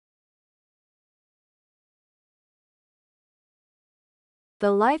The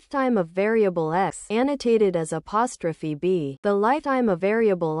lifetime of variable x, annotated as apostrophe b. The lifetime of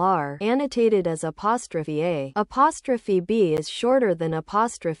variable r, annotated as apostrophe a. Apostrophe b is shorter than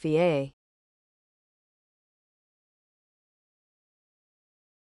apostrophe a.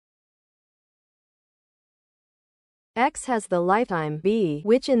 X has the lifetime b,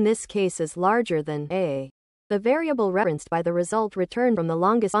 which in this case is larger than a. The variable referenced by the result returned from the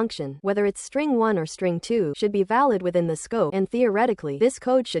longest function, whether it's string 1 or string 2, should be valid within the scope, and theoretically, this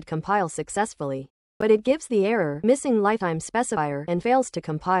code should compile successfully. But it gives the error, missing lifetime specifier, and fails to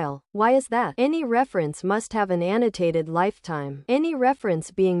compile. Why is that? Any reference must have an annotated lifetime. Any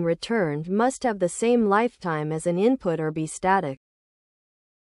reference being returned must have the same lifetime as an input or be static.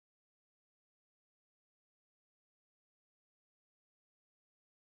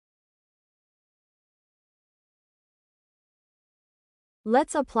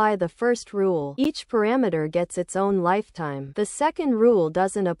 Let's apply the first rule. Each parameter gets its own lifetime. The second rule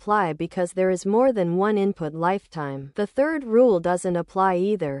doesn't apply because there is more than one input lifetime. The third rule doesn't apply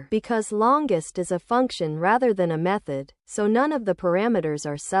either, because longest is a function rather than a method, so none of the parameters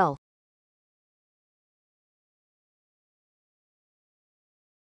are self.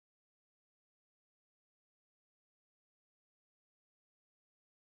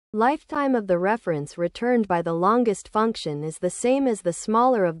 Lifetime of the reference returned by the longest function is the same as the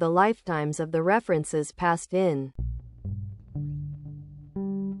smaller of the lifetimes of the references passed in.